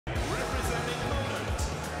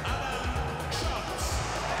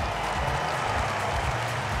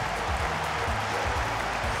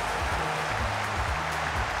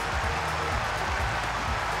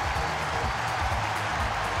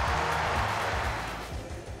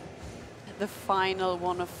the final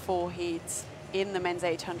one of 4 heats in the men's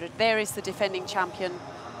 800. There is the defending champion,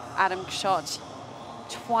 Adam Kszczot.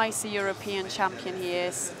 Twice a European champion he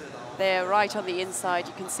is. There, right on the inside,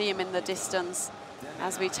 you can see him in the distance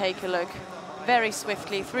as we take a look very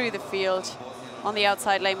swiftly through the field. On the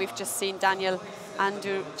outside lane, we've just seen Daniel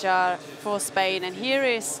Andujar for Spain, and here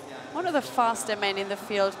is one of the faster men in the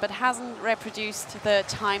field, but hasn't reproduced the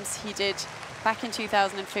times he did back in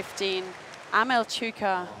 2015. Amel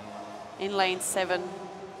Tuka in lane 7.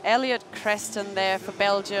 Elliot Creston there for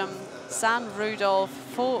Belgium. San Rudolph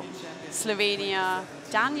for Slovenia.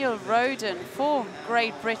 Daniel Roden for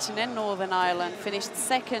Great Britain and Northern Ireland. Finished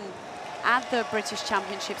 2nd at the British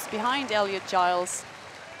Championships behind Elliot Giles.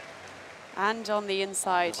 And on the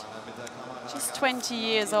inside, just 20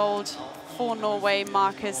 years old for Norway,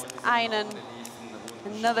 Marcus Einen.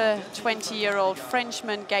 Another 20-year-old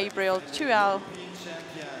Frenchman, Gabriel Tual.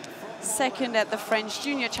 2nd at the French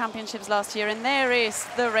Junior Championships last year. And there is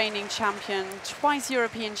the reigning champion, twice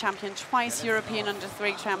European champion, twice European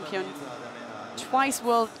under-3 champion, twice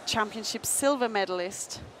World Championship silver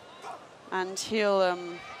medalist. And he'll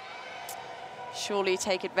surely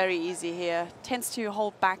take it very easy here. Tends to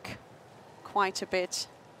hold back quite a bit.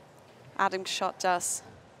 Adam Kszczot does.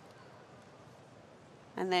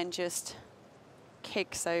 And then just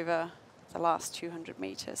kicks over the last 200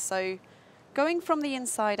 meters. So going from the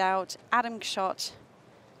inside out, Adam Kszczot,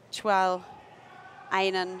 Tual,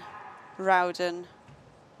 Einen, Rouden,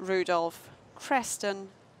 Rudolph, Creston,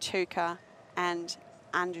 Tuka, and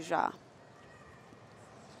Andujar.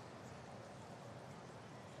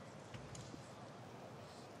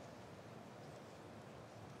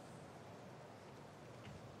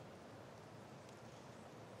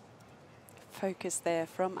 Focus there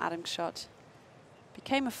from Adam Kszczot.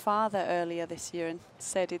 Became a father earlier this year and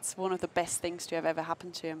said it's one of the best things to have ever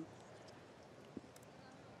happened to him.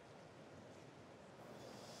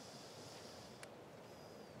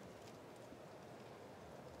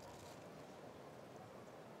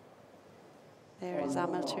 There is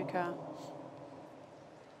Amel Tuka.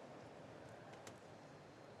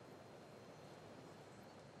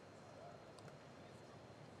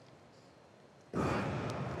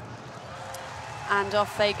 And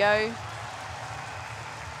off they go.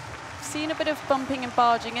 Seen a bit of bumping and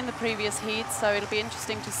barging in the previous heat, so it'll be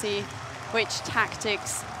interesting to see which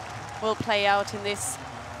tactics will play out in this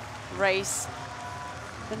race.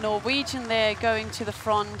 The Norwegian there going to the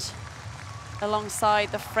front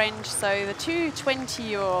alongside the French, so the two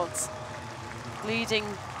 20-year-olds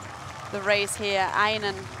leading the race here.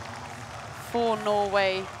 Einen for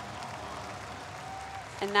Norway.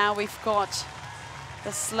 And now we've got the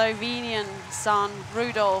Slovenian San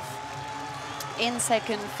Rudolph in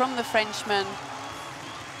 2nd from the Frenchman.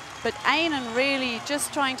 But Einen really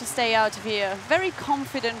just trying to stay out of here. Very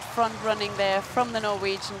confident front running there from the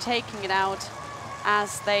Norwegian, taking it out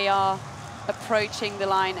as they are approaching the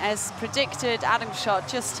line. As predicted, Adam Kszczot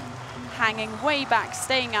just hanging way back,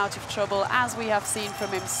 staying out of trouble, as we have seen from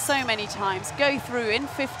him so many times. Go through in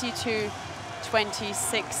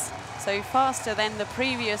 52.26, so faster than the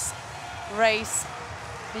previous race.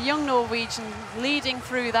 The young Norwegian leading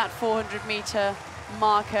through that 400-meter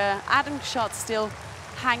marker. Adam Kszczot still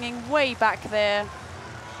hanging way back there.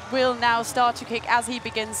 Will now start to kick as he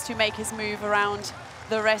begins to make his move around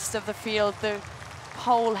the rest of the field. The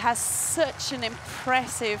pole has such an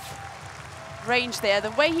impressive range there.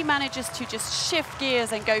 The way he manages to just shift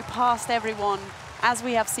gears and go past everyone, as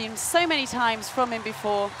we have seen so many times from him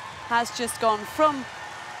before, has just gone from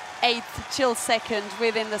 8th till 2nd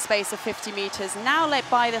within the space of 50 meters. Now led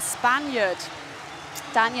by the Spaniard,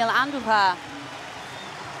 Daniel Andujar.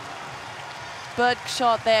 But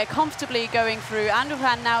Kszczot there comfortably going through.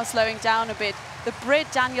 Andujar now slowing down a bit. The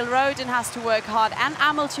Brit, Daniel Roden, has to work hard, and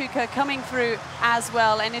Amel Tuka coming through as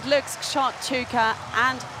well. And it looks Kszczot, Tuka,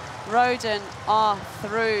 and Roden are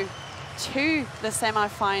through to the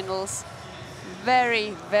semi-finals.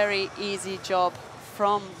 Very, very easy job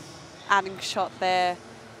from Adam Kszczot there.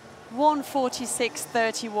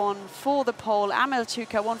 1:46.31 for the pole. Amel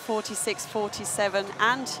Tuka 1:46.47,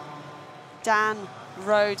 and Dan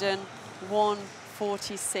Roden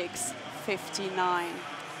 1:46.59.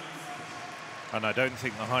 And I don't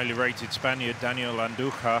think the highly rated Spaniard Daniel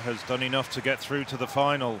Andujar has done enough to get through to the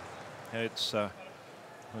final. It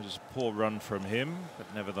was a poor run from him,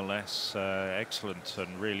 but nevertheless excellent,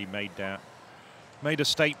 and really made a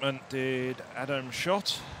statement, did Adam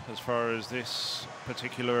Kszczot, as far as this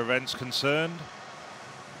particular event's concerned.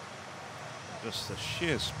 Just the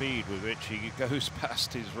sheer speed with which he goes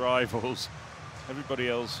past his rivals. Everybody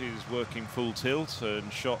else is working full tilt,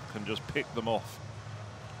 and Kszczot can just pick them off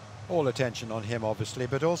all attention on him, obviously,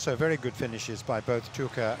 but also very good finishes by both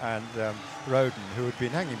Tuka and Roden, who had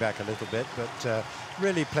been hanging back a little bit, but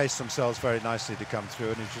really placed themselves very nicely to come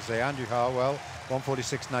through. And as you say, Andujar, well,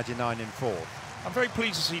 146.99 in fourth. I'm very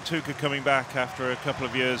pleased to see Tuka coming back after a couple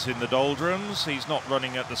of years in the doldrums. He's not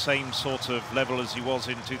running at the same sort of level as he was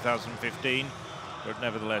in 2015, but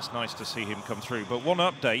nevertheless, nice to see him come through. But one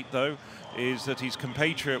update, though, is that his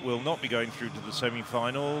compatriot will not be going through to the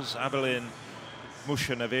semi-finals. Abelin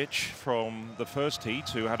Mushanovic from the first heat,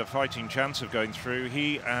 who had a fighting chance of going through.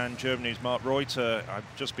 He and Germany's Mark Reuter,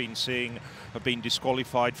 I've just been seeing, have been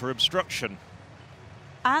disqualified for obstruction.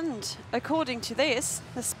 And according to this,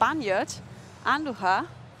 the Spaniard, Andujar,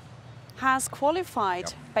 has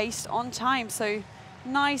qualified based on time. So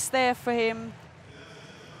nice there for him.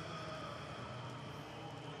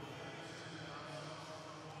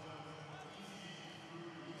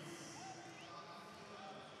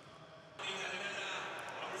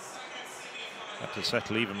 Had to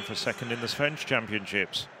settle even for second in the French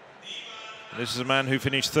Championships. And this is a man who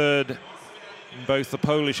finished third in both the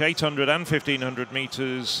Polish 800 and 1500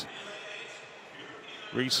 meters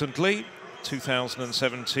recently.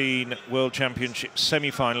 2017 World Championship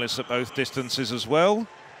semi-finalists at both distances as well.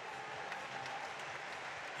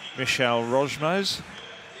 Michel Rojmaz.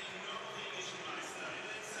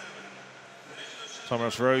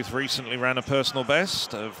 Thomas Roth recently ran a personal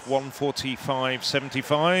best of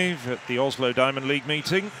 1:45.75 at the Oslo Diamond League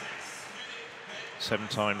meeting. 7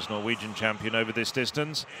 times Norwegian champion over this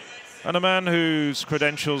distance. And a man whose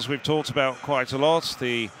credentials we've talked about quite a lot,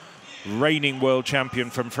 the reigning world champion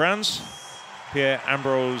from France,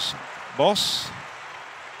 Pierre-Ambroise Bosse.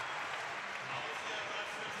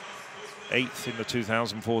 8th in the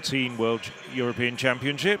 2014 World European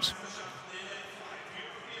Championships.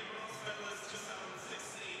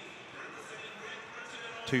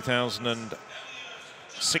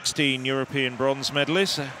 '16 European bronze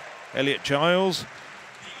medalist, Elliot Giles,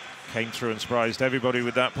 came through and surprised everybody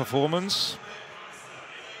with that performance.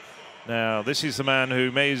 Now, this is the man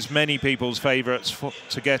who is many people's favourites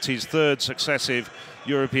to get his 3rd successive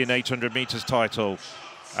European 800 metres title,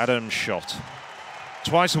 Adam Kszczot.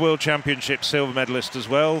 Twice a World Championship silver medalist as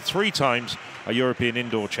well, 3 times a European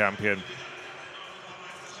indoor champion.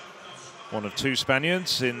 One of 2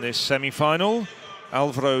 Spaniards in this semi-final.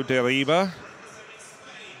 Alvaro Deriba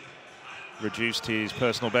reduced his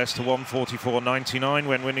personal best to 1:44.99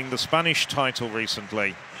 when winning the Spanish title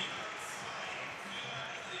recently.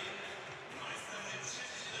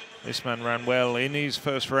 This man ran well in his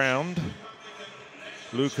first round.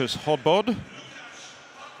 Lucas Hodbod,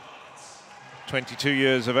 22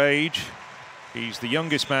 years of age. He's the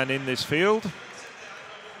youngest man in this field.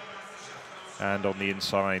 And on the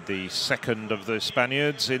inside, the second of the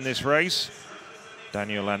Spaniards in this race,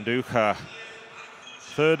 Daniel Andujar,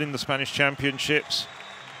 3rd in the Spanish Championships.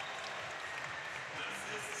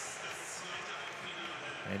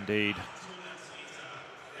 Indeed.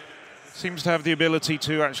 Seems to have the ability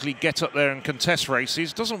to actually get up there and contest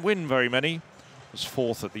races. Doesn't win very many. Was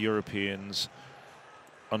 4th at the Europeans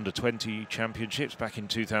Under-20 Championships back in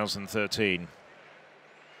 2013.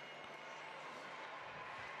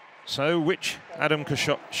 So which Adam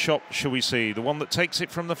Kszczot shot shall we see? The one that takes it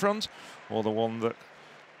from the front, or the one that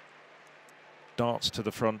darts to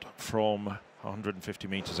the front from 150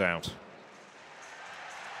 metres out?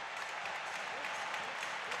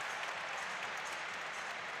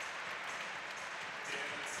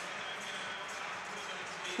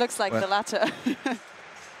 Looks like the latter.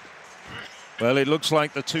 Well, it looks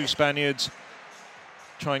like the 2 Spaniards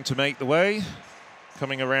trying to make the way.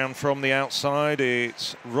 Coming around from the outside,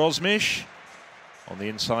 it's Rosmish. On the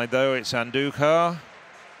inside, though, it's Andujar.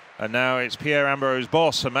 And now it's Pierre-Ambroise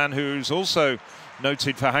Bosse, a man who's also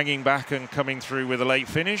noted for hanging back and coming through with a late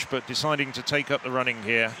finish, but deciding to take up the running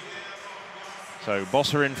here. So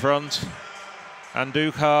Bosse in front,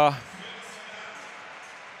 Andujar,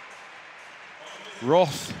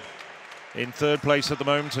 Roth in 3rd place at the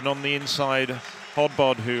moment, and on the inside,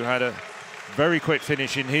 Hodbod, who had a very quick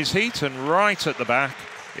finish in his heat, and right at the back,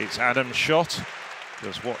 it's Adam Kszczot,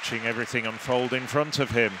 just watching everything unfold in front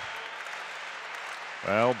of him.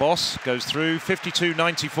 Well, Bosse goes through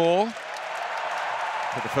 52.94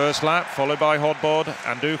 for the first lap, followed by Hodbod,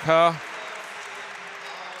 Andujar,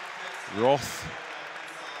 Roth,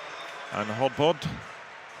 and Hodbod.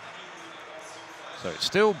 So it's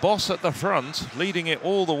still Bosse at the front, leading it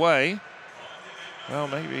all the way. Well,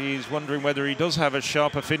 maybe he's wondering whether he does have a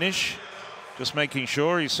sharper finish. Just making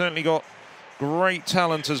sure. He's certainly got great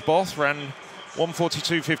talent as Bosse. Ran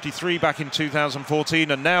 1:42.53 back in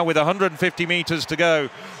 2014, and now with 150 metres to go,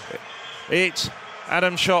 it's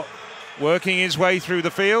Adam Kszczot working his way through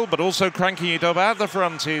the field, but also cranking it up at the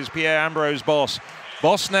front is Pierre-Ambroise Bos.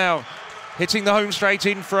 Bos now hitting the home straight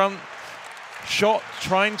in front. Kszczot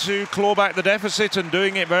trying to claw back the deficit and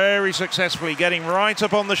doing it very successfully, getting right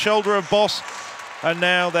up on the shoulder of Bos. And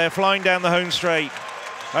now they're flying down the home straight.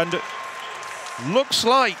 And looks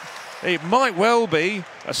like it might well be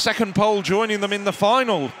a second pole joining them in the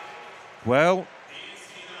final. Well,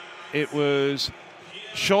 it was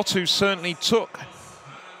Kszczot who certainly took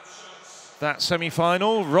that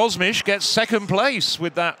semi-final. Rozmiš gets second place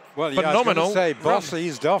with that phenomenal I was going to say, Bos run.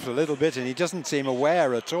 eased off a little bit, and he doesn't seem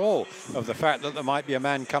aware at all of the fact that there might be a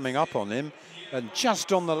man coming up on him. And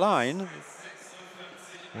just on the line.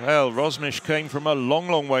 Well, Rozmiš came from a long,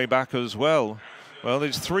 long way back as well. Well,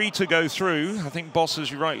 there's 3 to go through. I think Bos, as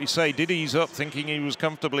you rightly say, did ease up, thinking he was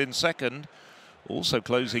comfortable in second. Also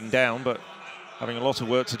closing down, but having a lot of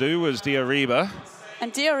work to do was Diariba.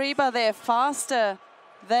 And Diariba there faster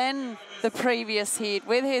than the previous heat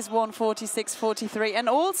with his 1:46.43, and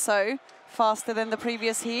also faster than the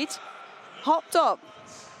previous heat. Hopped up.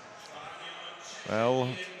 Well,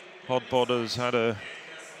 Hodbod has had a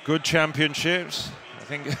good championships. I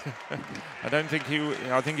think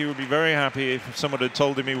he would be very happy if someone had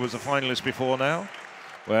told him he was a finalist before now.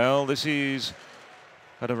 Well, this is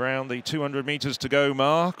at around the 200 meters to go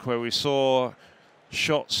mark, where we saw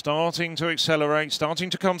Kszczot starting to accelerate, starting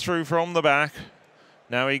to come through from the back.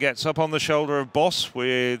 Now he gets up on the shoulder of Bos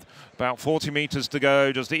with about 40 meters to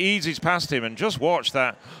go, just eases past him, and just watch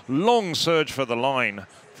that long surge for the line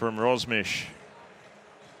from Rozmiš.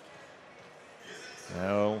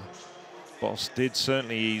 Well, Bos did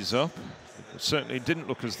certainly ease up. It certainly didn't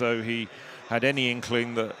look as though he had any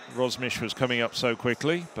inkling that Rozmiš was coming up so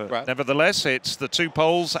quickly, but right. Nevertheless, it's the 2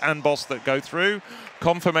 poles and Bos that go through.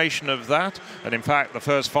 Confirmation of that, and in fact, the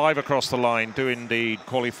first 5 across the line do indeed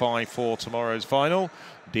qualify for tomorrow's final.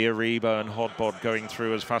 Diariba and Hodbod going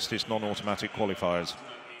through as fastest non-automatic qualifiers.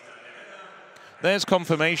 There's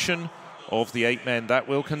confirmation of the 8 men that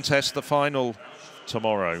will contest the final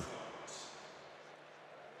tomorrow.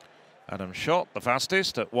 Adam Kszczot, the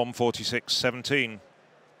fastest, at 1:46.17.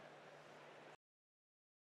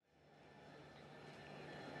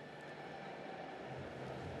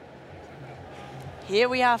 Here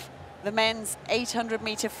we have the men's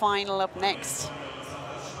 800-meter final up next.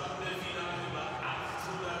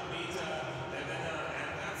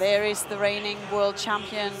 There is the reigning world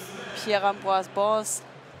champion, Pierre-Ambroise Bos,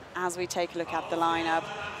 as we take a look at the lineup.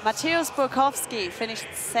 Mateusz Borkowski finished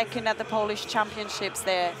second at the Polish Championships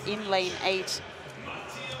there in lane 8.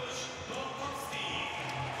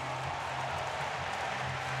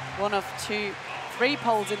 One of 3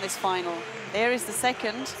 poles in this final. There is the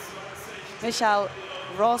second, Michal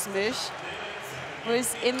Rozmiš, who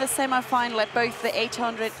is in the semi-final at both the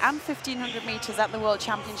 800 and 1500 meters at the World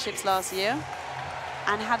Championships last year,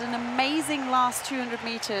 and had an amazing last 200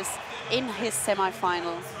 meters in his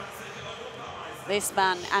semi-final. This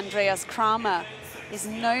man, Andreas Kramer, is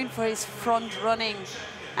known for his front running,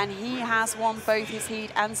 and he has won both his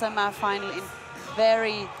heat and semi-final in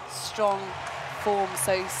very strong form,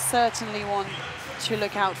 so certainly one to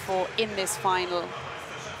look out for in this final.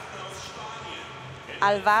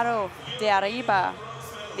 Alvaro Diariba,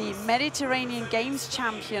 the Mediterranean Games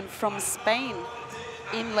champion from Spain,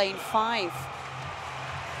 in lane 5.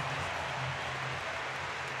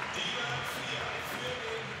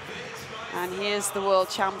 And here's the world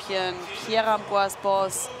champion, Pierre-Ambroise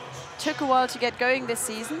Bos. Took a while to get going this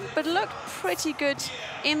season, but looked pretty good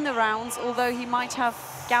in the rounds, although he might have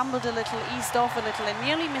gambled a little, eased off a little, and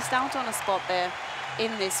nearly missed out on a spot there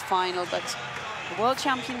in this final. But the world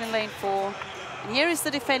champion in lane 4. And here is the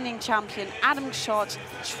defending champion, Adam Kszczot,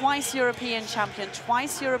 twice European champion,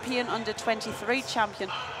 twice European under-23 champion,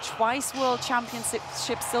 twice world championship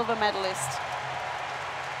silver medalist,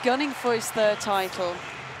 gunning for his 3rd title.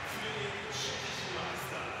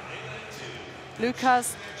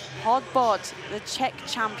 Lukas Hodbod, the Czech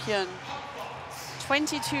champion,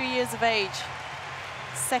 22 years of age,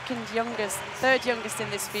 3rd youngest in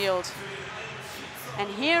this field. And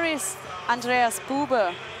here is Andreas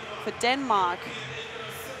Buber for Denmark,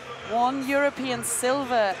 won European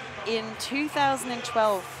silver in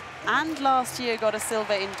 2012 and last year got a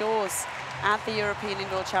silver indoors at the European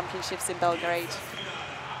Indoor Championships in Belgrade.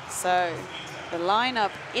 So the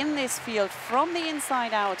lineup in this field from the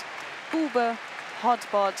inside out: Buber,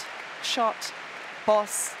 Hodbod, Kszczot,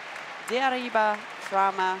 Bos, Diariba,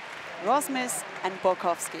 Kramer, Rozmiš and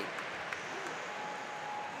Borkowski.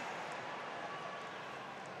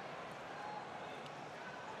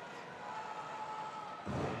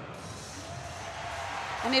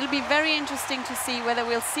 And And it'll be very interesting to see whether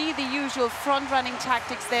we'll see the usual front-running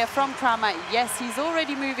tactics there from Kramer. Yes, he's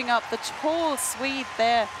already moving up. The tall Swede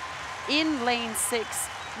there in lane 6,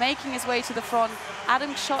 making his way to the front.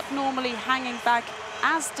 Adam Kszczot normally hanging back,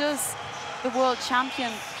 as does the world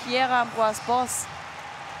champion, Pierre-Ambroise Boss.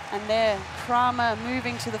 And there, Kramer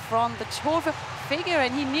moving to the front, the tall figure,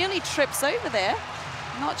 and he nearly trips over there.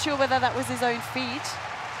 Not sure whether that was his own feet.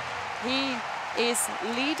 He is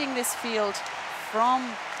leading this field from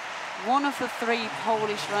one of the 3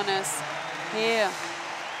 Polish runners here.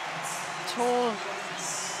 Tall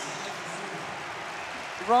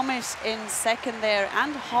Romish in second there,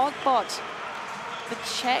 and Hardbot, the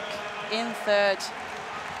Czech, in third.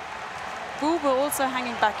 Buber also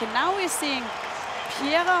hanging back, and now we're seeing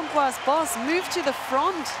Pierre-Ambroise Boss move to the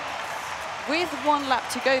front with 1 lap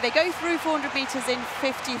to go. They go through 400 meters in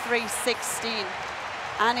 53.16.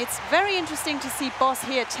 And it's very interesting to see Boss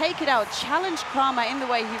here take it out, challenge Kramer in the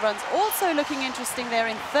way he runs. Also looking interesting there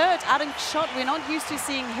in third, Adam Kszczot. We're not used to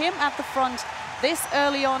seeing him at the front this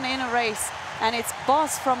early on in a race. And it's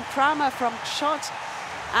Boss from Kramer, from Kszczot,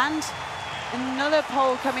 and another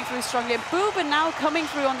pole coming through strongly. And Buber now coming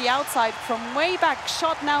through on the outside from way back.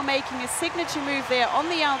 Kszczot now making his signature move there on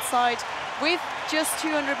the outside with just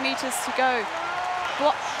 200 meters to go.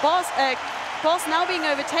 Boss now being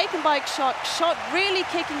overtaken by Kszczot. Kszczot really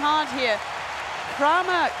kicking hard here.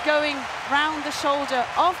 Kramer going round the shoulder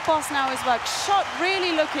of Boss now as well. Kszczot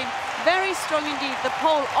really looking very strong indeed. The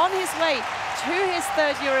pole on his way to his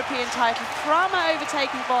 3rd European title. Kramer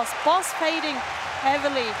overtaking Boss. Boss fading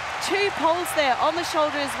heavily. 2 poles there on the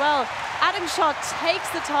shoulder as well. Adam Kszczot takes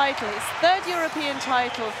the title, his 3rd European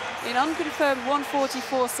title in unconfirmed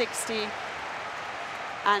 1:44.60.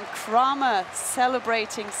 And Kramer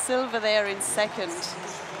celebrating silver there in second.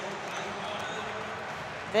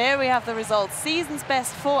 There we have the results. Season's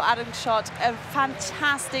best for Adam Kszczot, a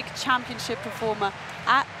fantastic championship performer.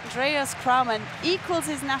 Andreas Kramer equals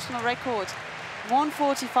his national record,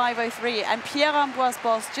 1:45.03, and Pierre-Ambroise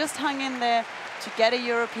Boss just hung in there to get a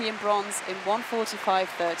European bronze in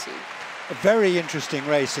 1:45.30. A very interesting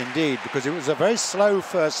race indeed, because it was a very slow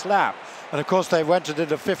first lap. And of course they went and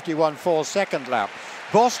did a 51.4 second lap.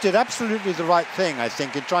 Boss did absolutely the right thing, I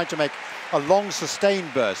think, in trying to make a long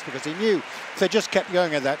sustained burst, because he knew if they just kept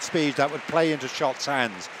going at that speed, that would play into Kszczot's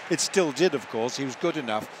hands. It still did, of course. He was good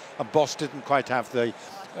enough, and Boss didn't quite have the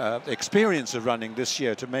experience of running this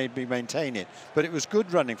year to maybe maintain it. But it was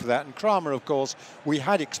good running for that. And Kramer, of course, we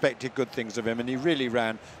had expected good things of him, and he really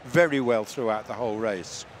ran very well throughout the whole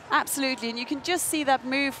race. Absolutely, and you can just see that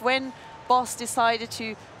move when Boss decided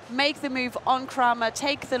to make the move on Kramer,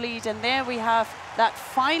 take the lead, and there we have that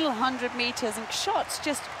final 100 meters, and Kszczot's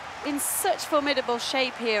just in such formidable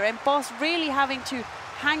shape here, and Boss really having to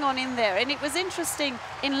hang on in there. And it was interesting,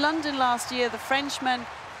 in London last year, the Frenchman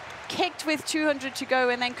kicked with 200 to go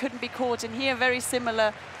and then couldn't be caught, and here very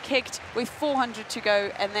similar, kicked with 400 to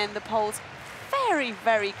go, and then the poles very,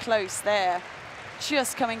 very close there,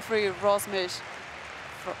 just coming through Rosmers.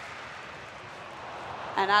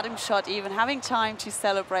 And Adam Kszczot even having time to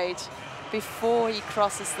celebrate before he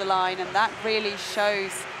crosses the line, and that really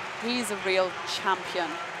shows he's a real champion.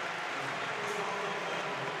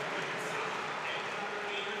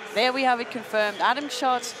 There we have it confirmed. Adam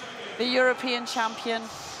Kszczot, the European champion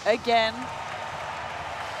again.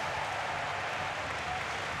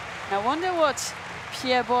 I wonder what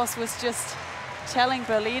Pierre Boss was just telling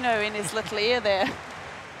Berlino in his little ear there.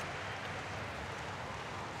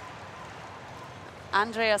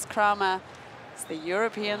 Andreas Kramer is the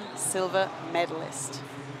European silver medalist.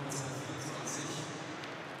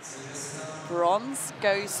 Bronze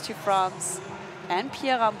goes to France and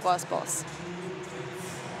Pierre-Ambroise Boss.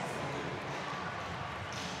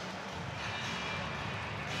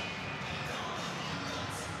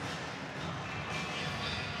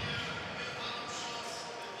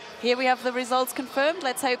 Here we have the results confirmed.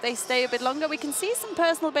 Let's hope they stay a bit longer. We can see some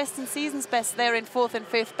personal best and season's best there in 4th and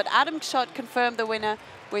 5th, but Adam Kszczot confirmed the winner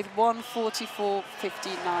with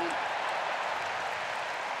 1:44.59.